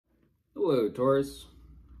Hello, Taurus.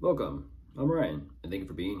 Welcome. I'm Ryan, and thank you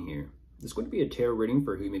for being here. This is going to be a tarot reading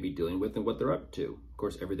for who you may be dealing with and what they're up to. Of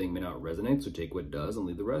course, everything may not resonate, so take what does and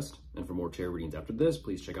leave the rest. And for more tarot readings after this,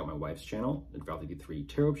 please check out my wife's channel and for 53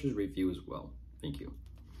 tarot pictures review as well. Thank you.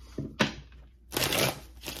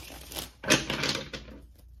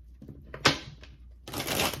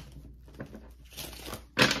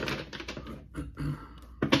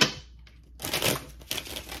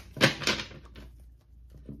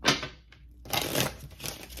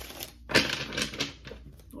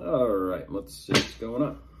 All right, let's see what's going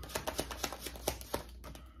on.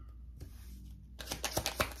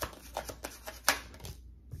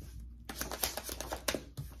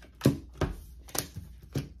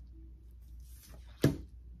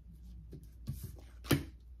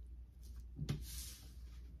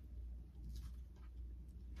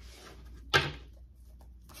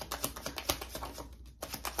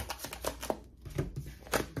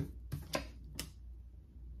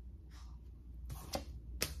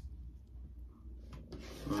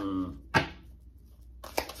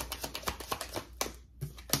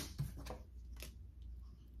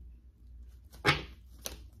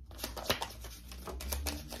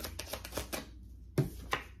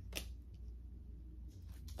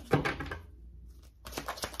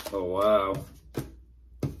 Oh, wow.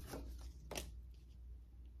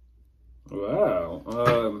 Wow.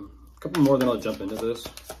 A couple more, then I'll jump into this.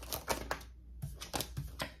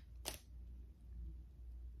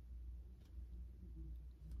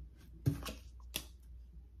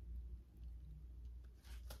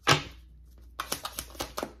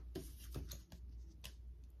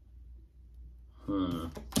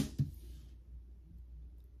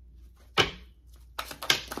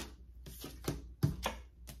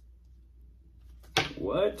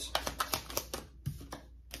 What?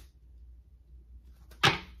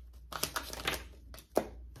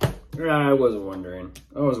 I was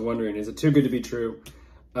wondering, is it too good to be true?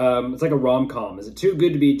 It's like a rom-com. Is it too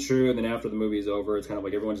good to be true? And then after the movie is over, it's kind of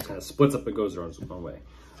like everyone just kind of splits up and goes their own way.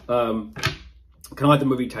 Kind of like the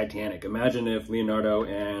movie Titanic. Imagine if Leonardo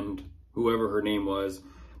and whoever her name was,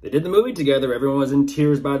 they did the movie together, everyone was in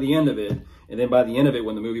tears by the end of it, and then by the end of it,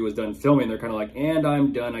 when the movie was done filming, they're kind of like, and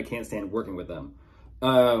I'm done, I can't stand working with them.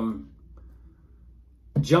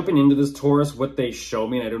 Jumping into this, Taurus, what they show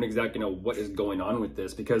me, and I don't exactly know what is going on with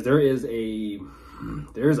this, because there is a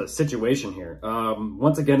situation here.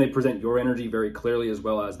 Once again, they present your energy very clearly as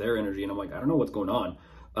well as their energy, and I'm like, I don't know what's going on.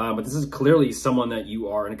 But this is clearly someone that you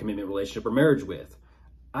are in a commitment relationship or marriage with.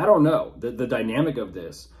 I don't know the dynamic of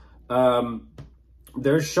this.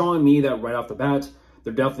 They're showing me that right off the bat,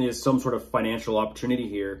 there definitely is some sort of financial opportunity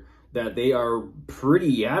here that they are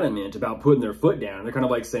pretty adamant about putting their foot down. They're kind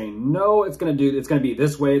of like saying, no, it's going to be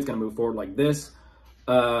this way. It's going to move forward like this,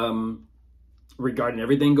 regarding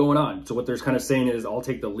everything going on. So what they're kind of saying is, I'll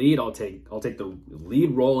take the lead. I'll take the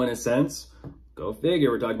lead role in a sense. Go figure.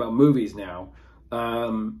 We're talking about movies now.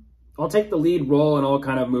 I'll take the lead role and I'll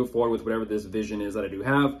kind of move forward with whatever this vision is that I do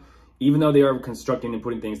have. Even though they are constructing and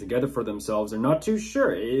putting things together for themselves, they're not too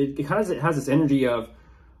sure. It kind of has this energy of,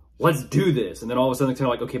 let's do this. And then all of a sudden it's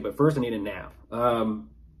kind of like, okay, but first I need a nap.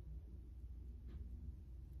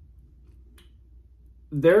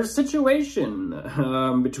 There's a situation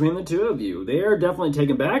between the two of you. They are definitely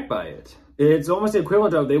taken back by it. It's almost the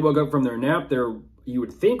equivalent of they woke up from their nap, they're, you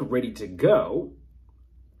would think, ready to go.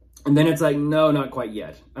 And then it's like, no, not quite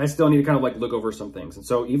yet. I still need to kind of like look over some things. And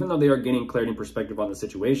so even though they are getting clarity and perspective on the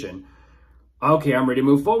situation, okay, I'm ready to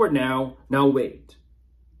move forward now. Now wait.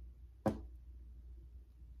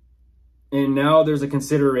 And now there's a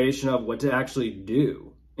consideration of what to actually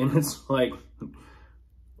do. And it's like,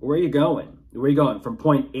 where are you going? Where are you going? From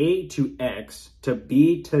point A to X, to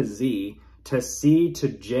B to Z, to C to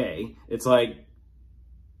J. It's like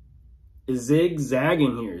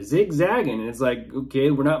zigzagging here, zigzagging. And it's like,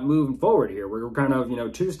 okay, we're not moving forward here. We're kind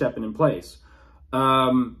of, two-stepping in place.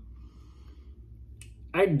 I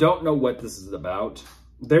don't know what this is about.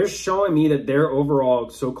 They're showing me that their overall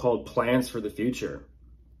so-called plans for the future.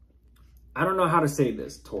 I don't know how to say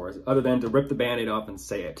this, Taurus, other than to rip the Band-Aid off and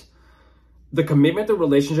say it. The commitment, the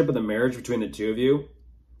relationship, and the marriage between the two of you,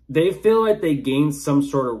 they feel like they gain some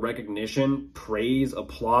sort of recognition, praise,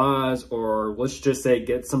 applause, or let's just say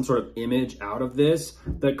get some sort of image out of this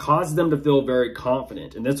that causes them to feel very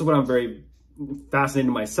confident. And this is what I'm very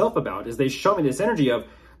fascinated myself about, is they show me this energy of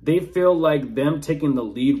they feel like them taking the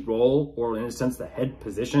lead role, or in a sense the head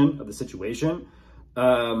position of the situation,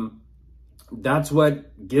 that's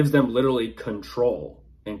what gives them literally control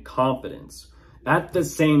and confidence. At the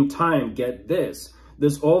same time, get this,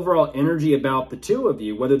 this overall energy about the two of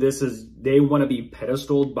you, whether this is they want to be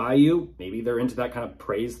pedestaled by you, maybe they're into that kind of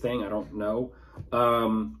praise thing, I don't know.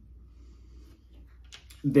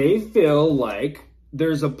 They feel like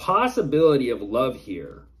there's a possibility of love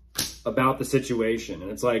here about the situation. And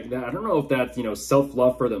it's like, I don't know if that's, you know,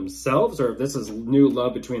 self-love for themselves or if this is new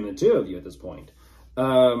love between the two of you at this point.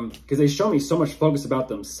 Because they show me so much focus about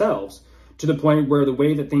themselves to the point where the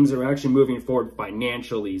way that things are actually moving forward,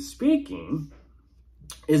 financially speaking,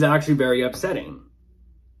 is actually very upsetting.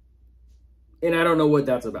 And I don't know what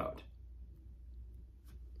that's about.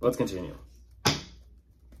 Let's continue.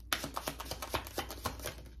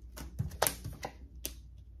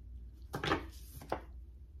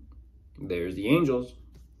 There's the angels.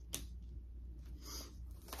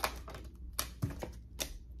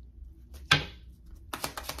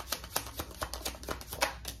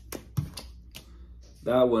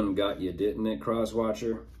 That one got you, didn't it,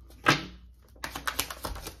 Crosswatcher?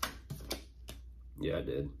 Yeah, it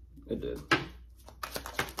did. It did.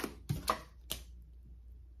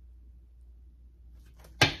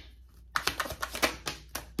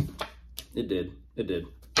 It did. It did.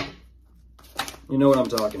 You know what I'm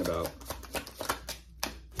talking about.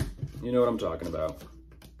 You know what I'm talking about.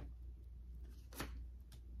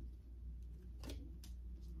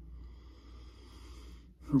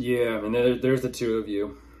 Yeah, I mean, there's the two of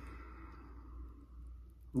you.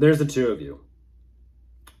 There's the two of you.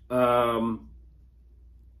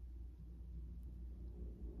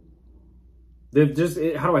 They've just,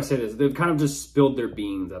 how do I say this? They've kind of just spilled their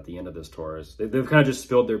beans at the end of this, Taurus. They've kind of just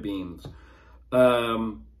spilled their beans. Let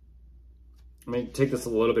me take this a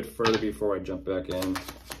little bit further before I jump back in.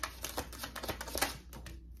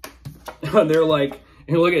 They're like,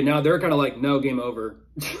 and look at now, they're kind of like, no, game over.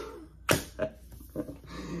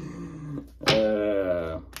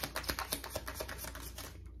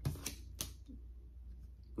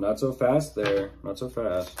 Not so fast there. Not so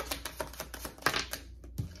fast.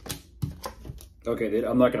 Okay,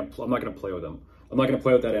 I'm not gonna play with them. I'm not gonna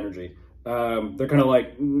play with that energy. They're kind of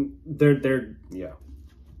like, yeah.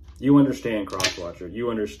 You understand, Crosswatcher. You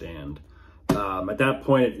understand. At that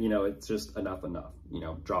point, you know, it's just enough. You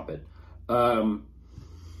know, drop it.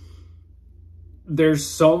 There's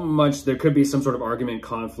so much, there could be some sort of argument,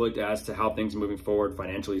 conflict as to how things are moving forward,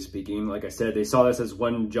 financially speaking. Like I said, they saw this as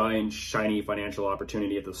one giant, shiny financial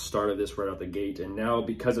opportunity at the start of this right out the gate. And now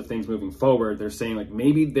because of things moving forward, they're saying like,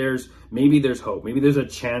 maybe there's hope. Maybe there's a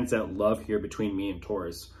chance at love here between me and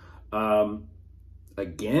Taurus.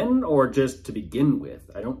 Again, or just to begin with,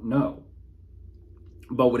 I don't know.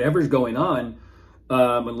 But whatever's going on,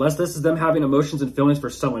 unless this is them having emotions and feelings for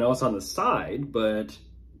someone else on the side, but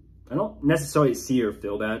I don't necessarily see or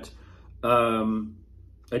feel that.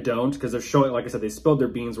 I don't, because they're showing, like I said, they spilled their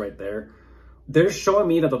beans right there. They're showing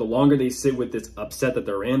me that the longer they sit with this upset that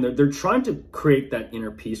they're in, they're trying to create that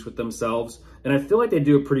inner peace with themselves. And I feel like they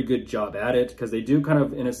do a pretty good job at it, because they do kind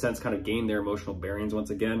of, in a sense, kind of gain their emotional bearings once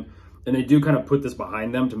again. And they do kind of put this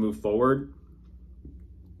behind them to move forward.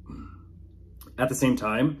 At the same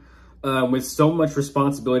time, with so much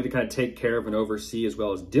responsibility to kind of take care of and oversee as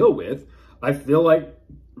well as deal with, I feel like,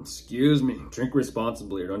 excuse me, drink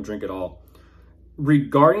responsibly or don't drink at all.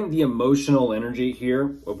 Regarding the emotional energy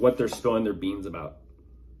here of what they're spilling their beans about,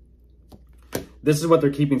 this is what they're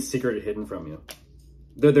keeping secret and hidden from you.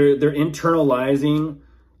 They're internalizing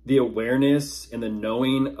the awareness and the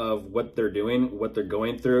knowing of what they're doing, what they're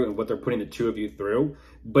going through, and what they're putting the two of you through.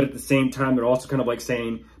 But at the same time, they're also kind of like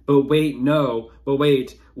saying, but wait, no, but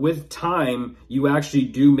wait, with time, you actually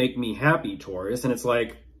do make me happy, Taurus. And it's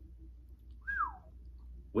like,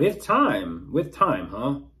 with time,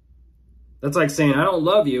 huh? That's like saying, I don't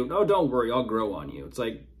love you. No, don't worry, I'll grow on you. It's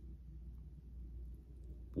like,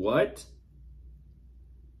 what?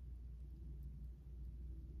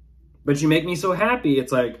 But you make me so happy.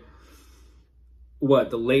 It's like, what?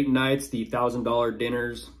 The late nights, the $1,000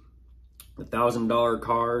 dinners, the $1,000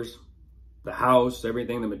 cars, the house,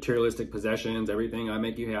 everything, the materialistic possessions, everything. I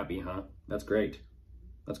make you happy, huh? That's great.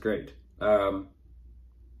 That's great.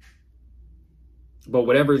 But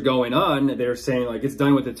whatever's going on, they're saying like it's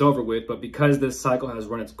done with, it's over with. But because this cycle has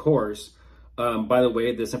run its course, by the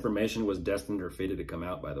way, this information was destined or fated to come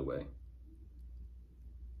out, by the way.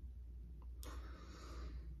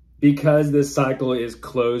 Because this cycle is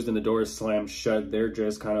closed and the door is slammed shut, they're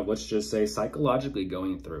just kind of, let's just say, psychologically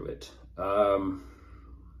going through it.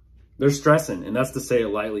 They're stressing, and that's to say it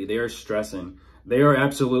lightly. They are stressing. They are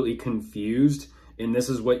absolutely confused, and this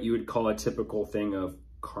is what you would call a typical thing of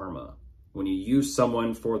karma. When you use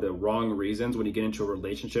someone for the wrong reasons, when you get into a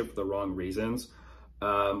relationship for the wrong reasons,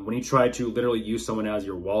 when you try to literally use someone as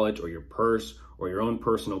your wallet or your purse or your own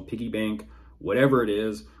personal piggy bank whatever it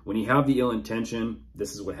is, when you have the ill intention,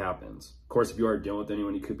 this is what happens. Of course, if you are dealing with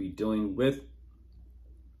anyone, you could be dealing with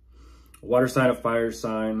a water sign, a fire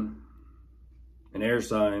sign, an air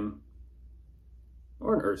sign,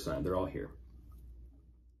 or an earth sign. They're all here.